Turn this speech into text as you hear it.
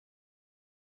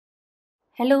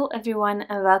Hello everyone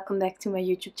and welcome back to my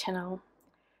YouTube channel.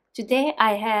 Today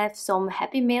I have some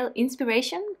Happy Mail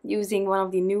inspiration using one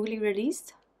of the newly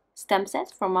released stamp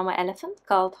sets from Mama Elephant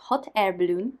called Hot Air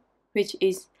Balloon, which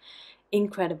is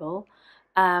incredible.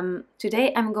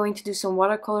 Today I'm going to do some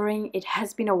watercoloring. It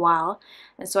has been a while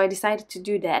and so I decided to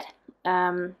do that.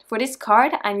 For this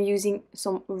card I'm using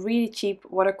some really cheap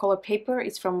watercolor paper.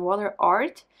 It's from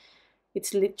Waterart.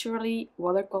 It's literally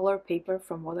watercolor paper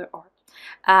from Waterart.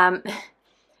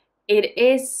 It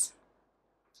is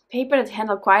paper that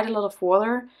handles quite a lot of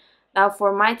water. Now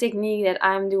for my technique that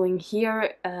I'm doing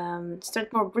here,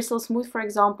 Strathmore Bristle Smooth for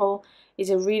example, is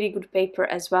a really good paper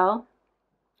as well.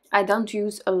 I don't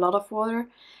use a lot of water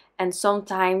and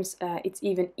sometimes it's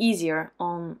even easier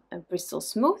on a Bristol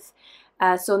Smooth.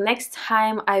 So next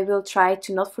time I will try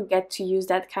to not forget to use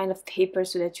that kind of paper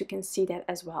so that you can see that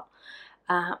as well.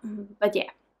 But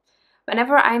yeah.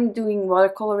 Whenever I'm doing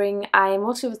watercoloring, I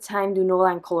most of the time do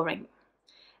no-line coloring.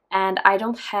 And I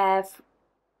don't have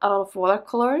a lot of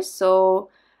watercolors, so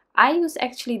I use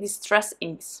actually distress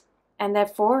inks. And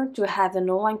therefore, to have a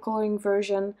no-line coloring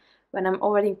version, when I'm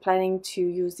already planning to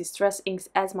use distress inks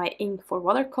as my ink for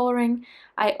watercoloring,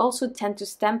 I also tend to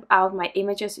stamp out my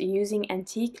images using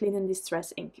antique linen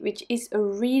distress ink, which is a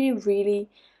really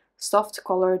soft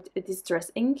colored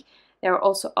distress ink. There are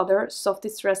also other soft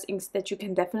distress inks that you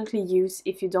can definitely use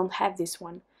if you don't have this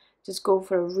one. Just go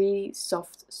for a really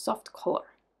soft color.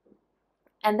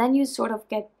 And then you sort of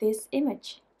get this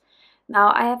image.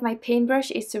 Now I have my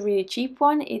paintbrush. It's a really cheap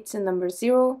one. It's a number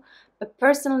 0. But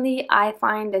personally I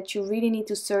find that you really need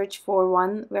to search for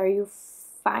one where you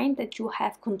find that you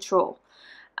have control.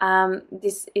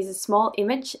 This is a small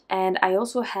image and I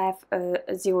also have a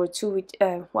 02,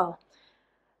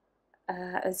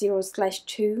 a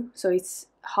 0/2, so it's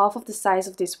half of the size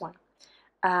of this one.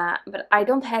 But I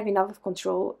don't have enough of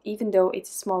control even though it's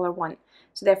a smaller one.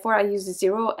 So therefore I use the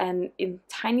 0, and in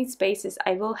tiny spaces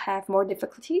I will have more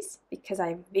difficulties because I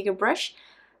have a bigger brush.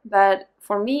 But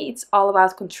for me it's all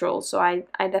about control, so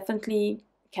I definitely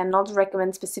cannot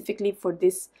recommend specifically for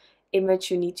this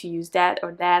image you need to use that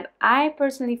or that. I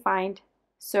personally find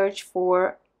search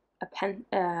for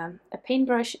a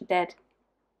paintbrush that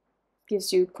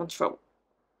gives you control.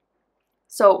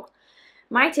 So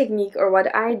my technique, or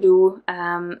what I do,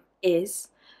 is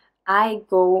I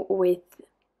go with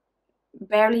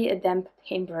barely a damp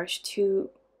paintbrush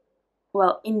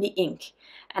in the ink,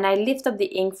 and I lift up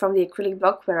the ink from the acrylic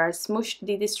block where I smushed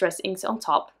the distress inks on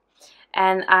top,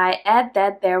 and I add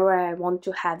that there where I want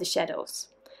to have the shadows.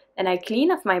 Then I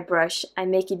clean off my brush, I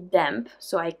make it damp,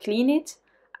 so I clean it,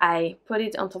 I put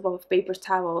it on top of a paper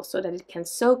towel so that it can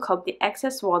soak up the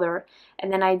excess water,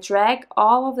 and then I drag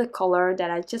all of the color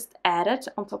that I just added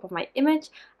on top of my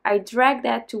image, I drag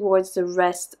that towards the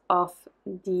rest of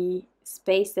the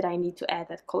space that I need to add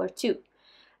that color to.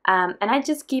 And I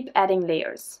just keep adding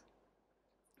layers.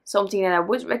 Something that I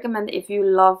would recommend if you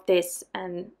love this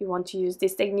and you want to use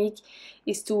this technique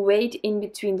is to wait in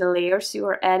between the layers you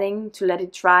are adding to let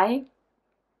it dry,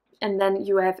 and then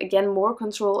you have again more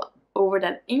control over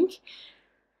that ink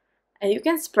and you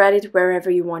can spread it wherever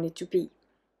you want it to be.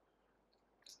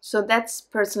 So that's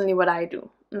personally what I do.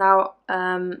 Now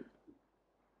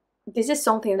this is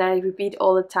something that I repeat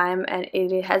all the time and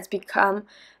it has become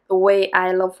the way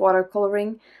I love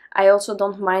watercoloring. I also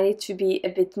don't mind it to be a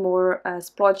bit more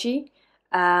splotchy.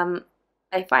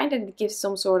 I find that it gives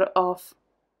some sort of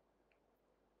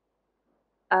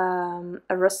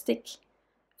a rustic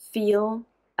feel,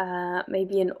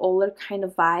 maybe an older kind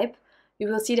of vibe. You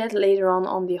will see that later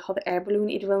on the hot air balloon.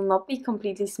 It will not be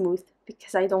completely smooth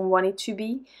because I don't want it to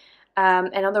be.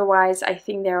 And otherwise I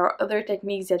think there are other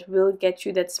techniques that will get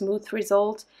you that smooth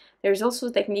result. There's also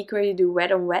a technique where you do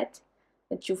wet on wet,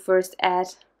 that you first add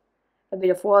a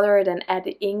bit of water, then add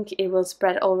the ink. It will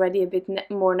spread already a bit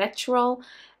more natural.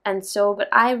 And so, but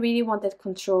I really want that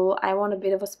control. I want a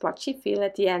bit of a splotchy feel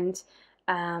at the end,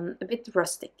 a bit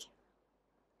rustic.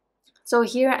 So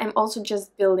here I'm also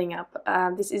just building up.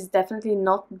 This is definitely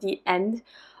not the end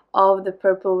of the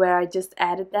purple where I just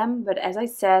added them, but as I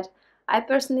said, I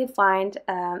personally find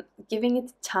giving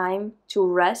it time to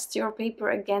rest your paper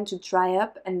again, to dry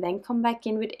up, and then come back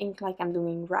in with ink like I'm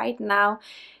doing right now,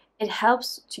 it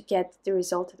helps to get the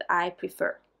result that I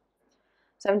prefer.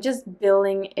 So I'm just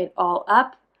building it all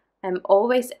up. I'm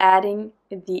always adding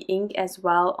the ink as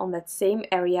well on that same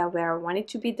area where I want it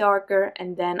to be darker,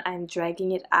 and then I'm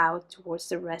dragging it out towards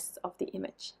the rest of the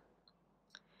image.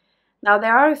 Now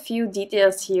there are a few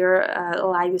details here,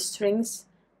 like the strings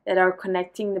that are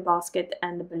connecting the basket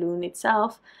and the balloon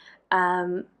itself.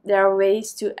 There are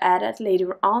ways to add it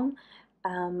later on.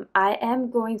 I am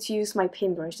going to use my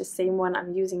paintbrush, the same one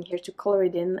I'm using here, to color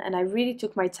it in, and I really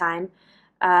took my time.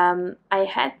 I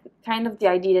had kind of the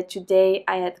idea that today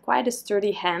I had quite a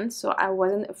sturdy hand, so I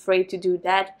wasn't afraid to do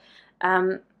that.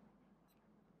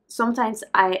 Sometimes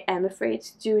I am afraid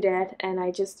to do that, and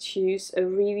I just choose a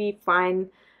really fine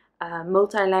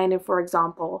multi-liner, for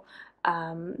example,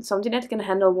 something that can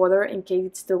handle water in case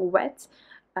it's still wet,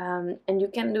 and you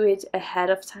can do it ahead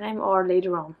of time or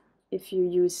later on if you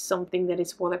use something that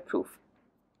is waterproof.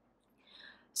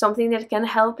 Something that can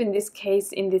help in this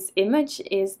case, in this image,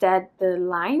 is that the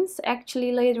lines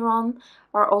actually later on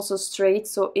are also straight.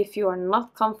 So if you are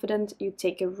not confident, you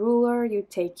take a ruler, you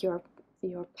take your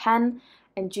pen,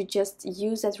 and you just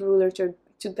use that ruler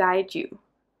to guide you.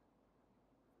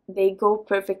 They go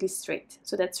perfectly straight,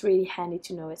 so that's really handy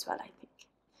to know as well, I think.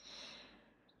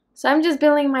 So I'm just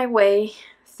building my way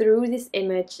through this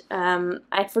image.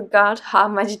 I forgot how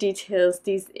much details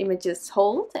these images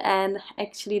hold, and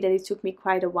actually that it took me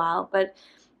quite a while, but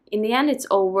in the end it's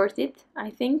all worth it, I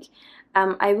think.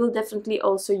 I will definitely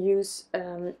also use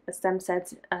a stamp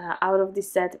set out of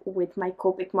this set with my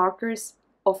Copic markers,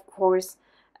 of course,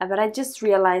 but I just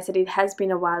realized that it has been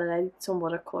a while that I did some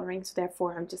watercoloring, so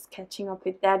therefore I'm just catching up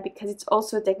with that, because it's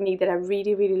also a technique that I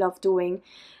really love doing.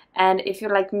 And if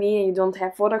you're like me and you don't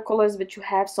have watercolors but you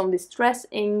have some distress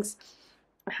inks,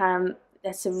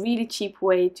 that's a really cheap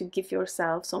way to give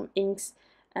yourself some inks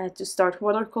to start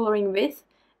watercoloring with.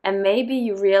 And maybe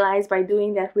you realize by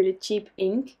doing that with a cheap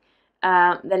ink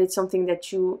that it's something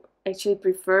that you actually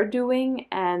prefer doing,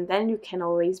 and then you can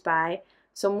always buy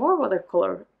some more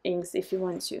watercolor inks if you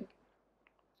want to.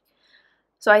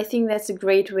 So I think that's a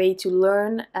great way to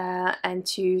learn and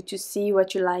to see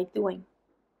what you like doing.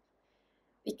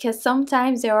 Because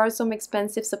sometimes there are some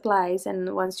expensive supplies,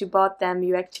 and once you bought them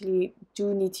you actually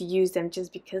do need to use them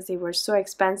just because they were so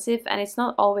expensive, and it's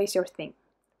not always your thing.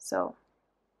 So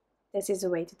this is a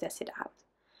way to test it out.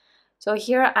 So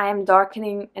here I am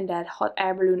darkening in that hot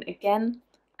air balloon again.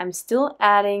 I'm still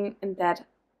adding that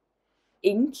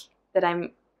ink that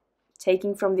I'm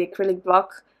taking from the acrylic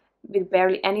block with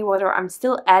barely any water. I'm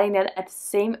still adding that at the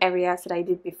same areas that I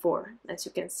did before. As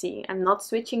you can see, I'm not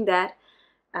switching that.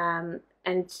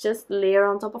 And it's just layer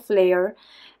on top of layer,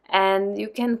 and you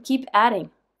can keep adding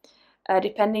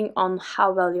depending on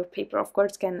how well your paper, of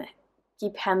course, can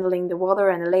keep handling the water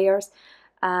and the layers.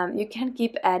 You can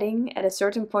keep adding. At a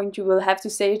certain point you will have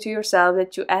to say to yourself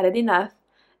that you added enough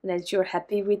and that you're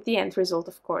happy with the end result,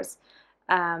 of course,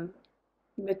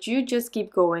 but you just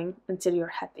keep going until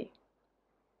you're happy.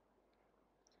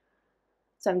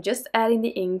 So I'm just adding the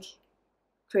ink,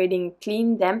 creating a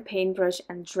clean damp paintbrush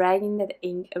and dragging that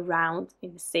ink around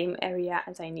in the same area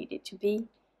as I need it to be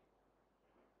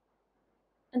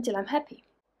until I'm happy.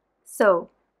 So,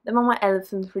 the Mama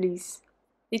Elephant release.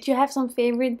 Did you have some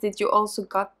favorites? Did you also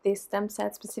got this stamp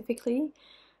set specifically?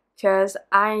 Because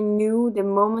I knew the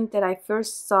moment that I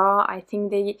first saw, I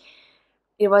think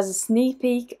it was a sneak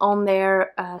peek on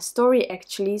their story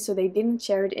actually, so they didn't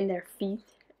share it in their feed.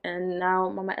 And now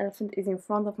Mama Elephant is in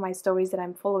front of my stories that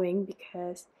I'm following,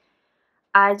 because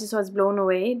I just was blown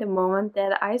away the moment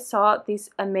that I saw this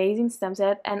amazing stamp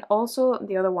set, and also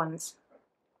the other ones.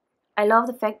 I love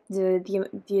the fact the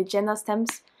agenda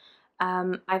stamps.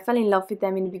 I fell in love with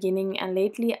them in the beginning, and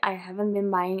lately I haven't been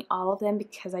buying all of them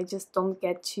because I just don't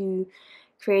get to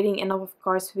creating enough of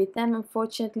cards with them,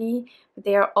 unfortunately. But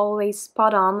they are always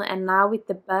spot on, and now with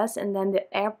the bus and then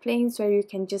the airplanes where you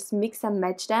can just mix and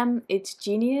match them, it's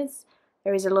genius.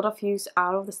 There is a lot of use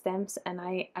out of the stamps, and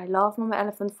I love Mama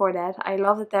Elephant for that. I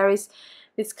love that there is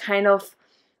this kind of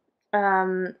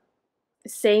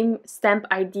same stamp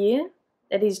idea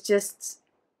that is just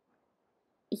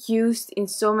used in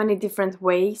so many different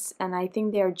ways, and I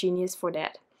think they are genius for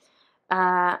that.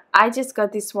 I just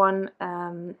got this one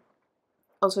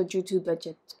also due to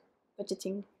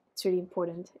budgeting. It's really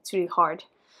important. It's really hard,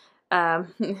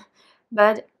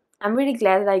 but I'm really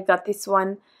glad that I got this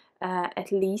one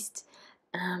at least.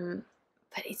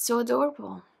 But it's so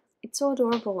adorable. It's so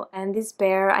adorable. And this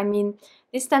bear, I mean,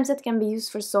 this stamp set can be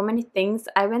used for so many things.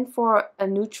 I went for a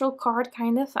neutral card,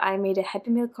 kind of. I made a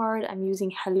Happy Meal card. I'm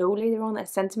using hello later on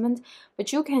as sentiment.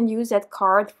 But you can use that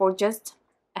card for just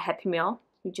a Happy Meal.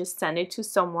 You just send it to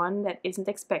someone that isn't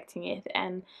expecting it,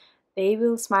 and they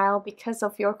will smile because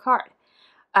of your card.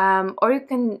 Or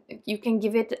you can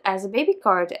give it as a baby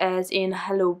card, as in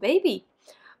hello baby,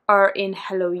 or in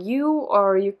hello you,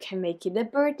 or you can make it a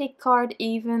birthday card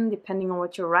even, depending on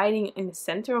what you're writing in the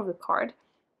center of the card.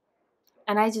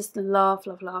 And I just love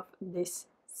this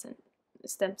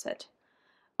stamp set.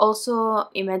 Also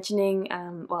imagining,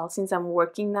 well, since I'm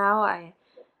working now,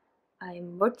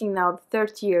 I'm working now the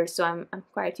third year, so I'm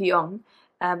quite young,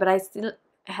 but I still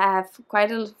have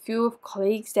quite a few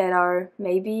colleagues that are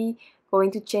maybe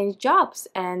going to change jobs,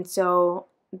 and so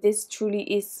this truly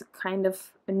is kind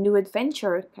of a new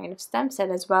adventure kind of stamp set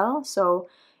as well. So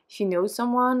if you know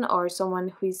someone or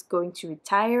someone who is going to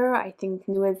retire, I think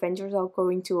new adventures are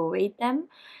going to await them,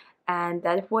 and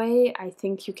that way I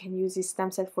think you can use this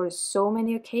stamp set for so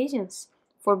many occasions.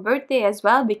 For birthday as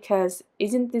well, because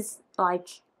isn't this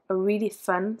like a really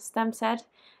fun stamp set?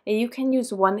 And you can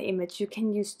use one image, you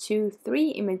can use 2, 3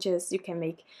 images, you can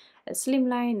make a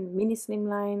slimline, mini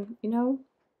slimline, you know,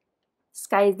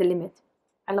 sky is the limit.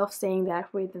 I love saying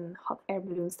that with a hot air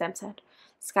balloon stamp set.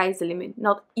 Sky is the limit,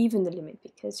 not even the limit,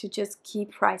 because you just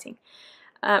keep writing.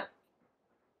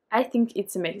 I think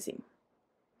it's amazing.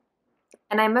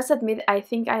 And I must admit, I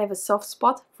think I have a soft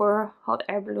spot for hot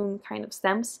air balloon kind of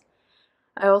stamps.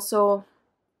 I also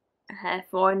have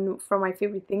one from my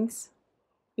favorite things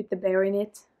with the bear in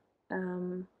it.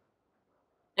 And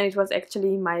it was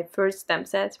actually my first stamp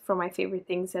set from my favorite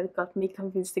things that got me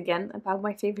convinced again about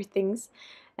my favorite things.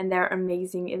 And they're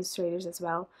amazing illustrators as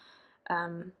well.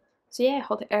 So yeah,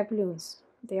 hot air balloons.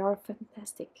 They are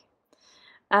fantastic.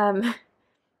 And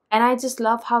I just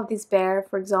love how this bear,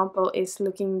 for example, is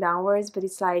looking downwards, but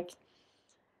it's like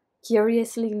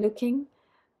curiously looking.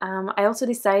 I also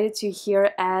decided to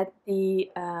here add the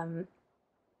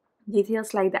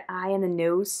details like the eye and the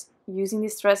nose. Using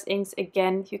these Distress inks,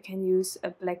 again, you can use a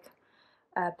black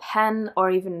pen or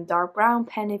even a dark brown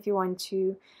pen if you want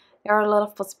to. There are a lot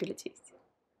of possibilities.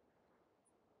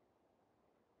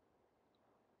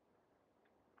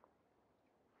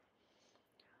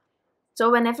 So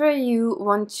whenever you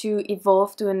want to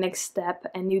evolve to a next step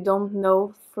and you don't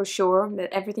know for sure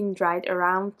that everything dried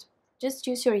around, just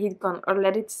use your heat gun or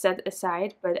let it set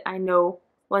aside. But I know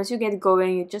once you get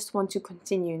going, you just want to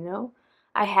continue, no?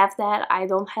 I have that. I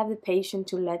don't have the patience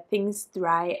to let things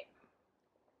dry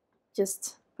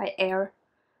just by air.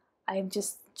 I'm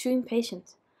just too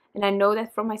impatient, and I know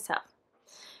that from myself.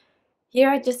 Here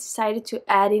I just decided to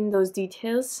add in those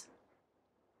details,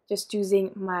 just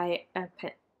using my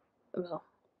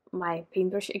my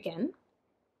paintbrush again.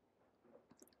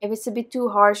 If it's a bit too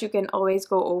harsh, you can always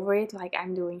go over it, like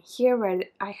I'm doing here, where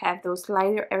I have those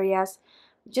lighter areas.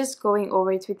 Just going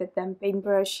over it with a damp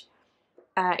paintbrush,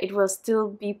 it will still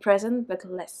be present, but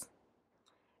less.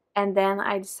 And then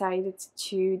I decided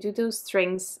to do those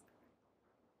strings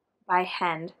by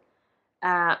hand,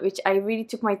 which I really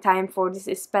took my time for. This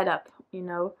is sped up, you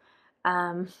know.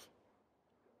 And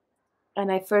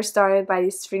I first started by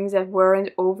these strings that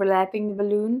weren't overlapping the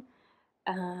balloon.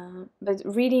 But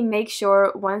really make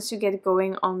sure once you get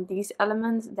going on these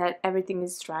elements that everything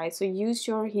is dry. So use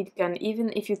your heat gun,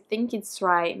 even if you think it's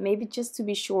dry, maybe just to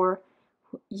be sure,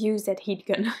 use that heat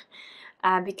gun.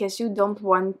 Because you don't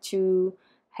want to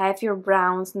have your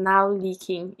browns now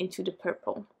leaking into the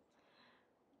purple.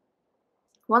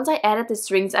 Once I added the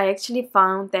strings, I actually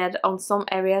found that on some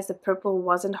areas the purple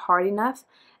wasn't hard enough,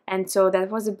 and so that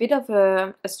was a bit of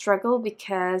a struggle,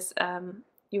 because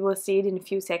you will see it in a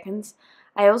few seconds.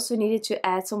 I also needed to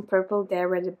add some purple there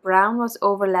where the brown was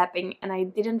overlapping, and I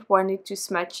didn't want it to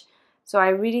smudge, so I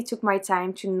really took my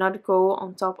time to not go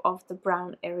on top of the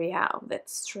brown area of that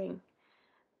string.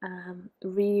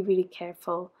 Really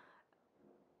careful.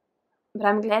 But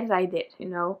I'm glad that I did, you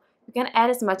know. You can add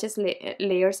as much as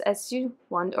layers as you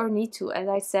want or need to, as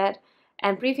I said.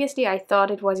 And previously I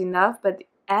thought it was enough, but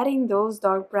adding those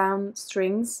dark brown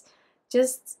strings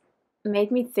just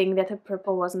made me think that the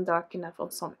purple wasn't dark enough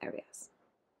on some areas.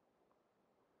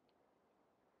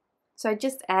 So I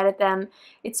just added them.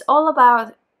 It's all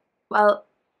about, well,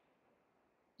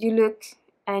 you look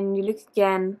and you look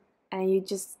again and you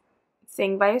just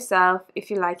think by yourself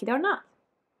if you like it or not.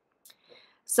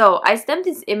 So I stamped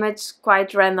this image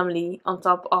quite randomly on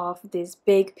top of this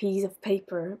big piece of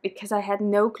paper because I had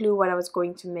no clue what I was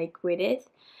going to make with it.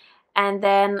 And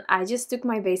then I just took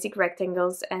my basic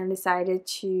rectangles and decided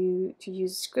to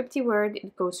use scripty word.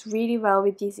 It goes really well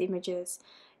with these images.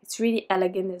 It's really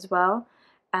elegant as well.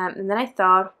 And then I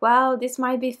thought, well, this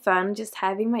might be fun, just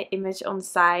having my image on the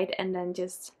side and then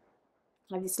just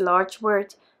have this large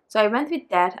word. So I went with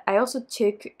that. I also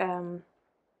took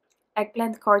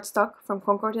Eggplant cardstock from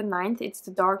Concord and 9th. It's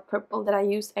the dark purple that I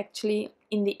used actually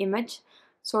in the image,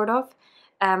 sort of.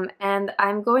 And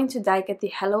I'm going to die cut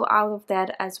the hello out of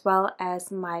that, as well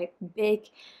as my big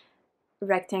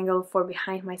rectangle for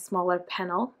behind my smaller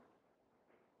panel.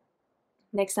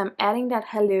 Next I'm adding that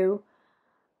hello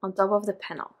on top of the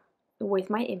panel with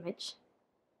my image.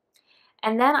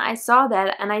 And then I saw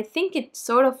that and I think it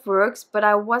sort of works, but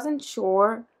I wasn't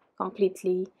sure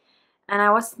completely. And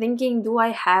I was thinking, do I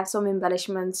have some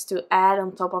embellishments to add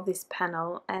on top of this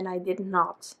panel? And I did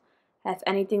not have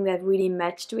anything that really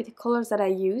matched with the colors that I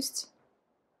used.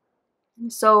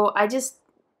 So I just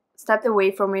stepped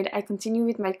away from it. I continued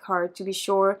with my card to be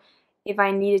sure if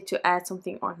I needed to add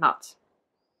something or not.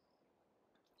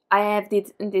 I have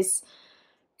this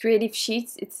creative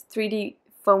sheets. It's 3D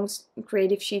foam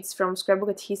creative sheets from Scrapbook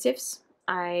Adhesives.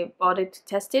 I bought it to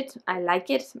test it. I like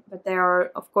it, but there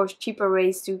are of course cheaper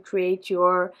ways to create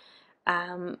your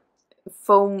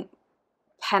foam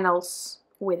panels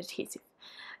with adhesive.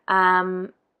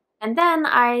 And then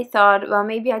I thought, well,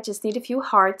 maybe I just need a few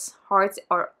hearts. Hearts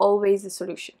are always the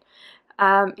solution.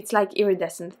 It's like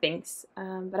iridescent things,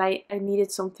 but I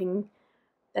needed something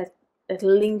that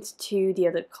linked to the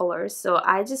other colors. So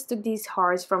I just took these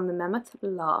hearts from the Mammoth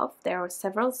Love. There are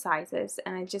several sizes,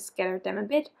 and I just scattered them a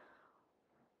bit.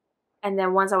 And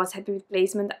then once I was happy with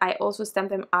placement, I also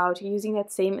stamped them out using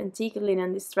that same antique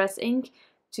linen distress ink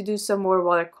to do some more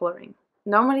watercoloring.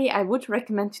 Normally I would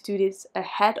recommend to do this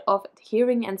ahead of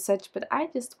adhering and such, but I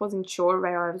just wasn't sure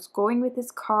where I was going with this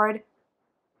card,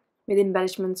 with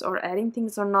embellishments or adding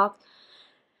things or not.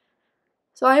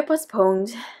 So I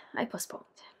postponed.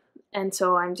 And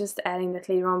so I'm just adding that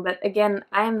later on. But again,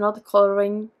 I am not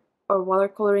coloring or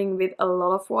watercoloring with a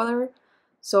lot of water,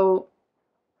 so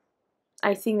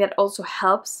I think that also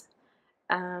helps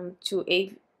to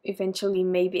eventually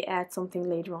maybe add something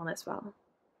later on as well.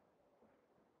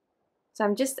 So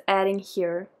I'm just adding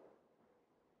here,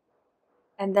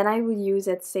 and then I will use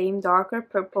that same darker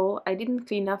purple. I didn't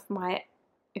clean off my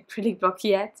acrylic block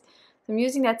yet, so I'm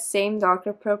using that same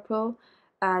darker purple,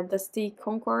 Dusty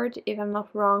Concord if I'm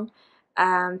not wrong,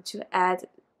 to add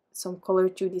some color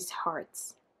to these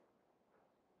hearts.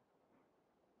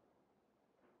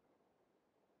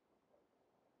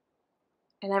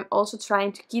 And I'm also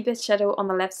trying to keep the shadow on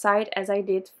the left side as I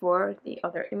did for the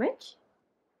other image.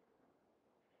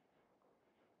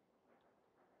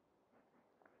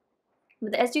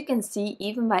 But as you can see,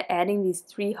 even by adding these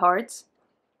 3 hearts,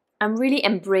 I'm really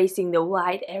embracing the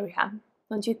wide area,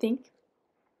 don't you think?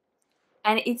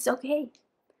 And it's okay.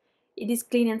 It is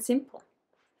clean and simple.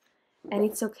 And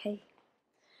it's okay.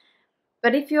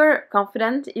 But if you're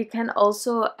confident, you can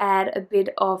also add a bit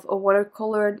of a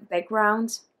watercolored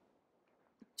background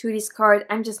to this card.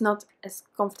 I'm just not as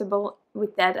comfortable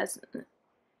with that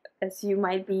as you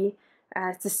might be.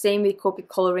 It's the same with copy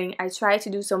coloring. I try to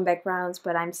do some backgrounds,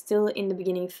 but I'm still in the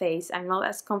beginning phase. I'm not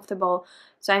as comfortable,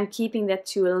 so I'm keeping that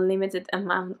to a limited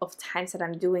amount of times that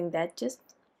I'm doing that, just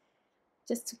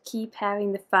to keep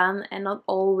having the fun and not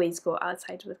always go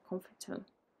outside of the comfort zone.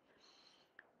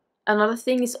 Another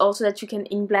thing is also that you can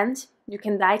ink blend. You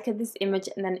can die cut this image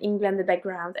and then ink blend the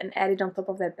background and add it on top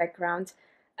of that background.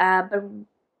 But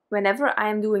whenever I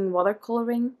am doing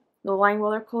watercoloring, no line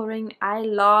watercoloring, I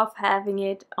love having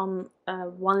it on a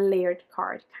one layered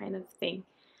card kind of thing.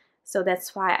 So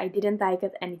that's why I didn't die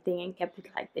cut anything and kept it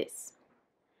like this.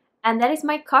 And that is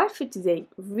my card for today.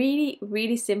 Really,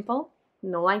 really simple.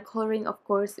 No line coloring, of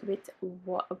course, with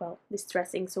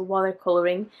distressing, so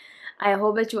watercoloring. I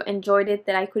hope that you enjoyed it,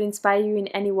 that I could inspire you in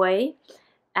any way.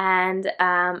 And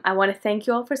I want to thank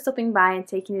you all for stopping by and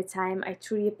taking the time. I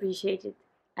truly appreciate it.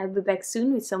 I'll be back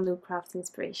soon with some new crafts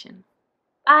inspiration.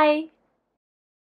 Bye!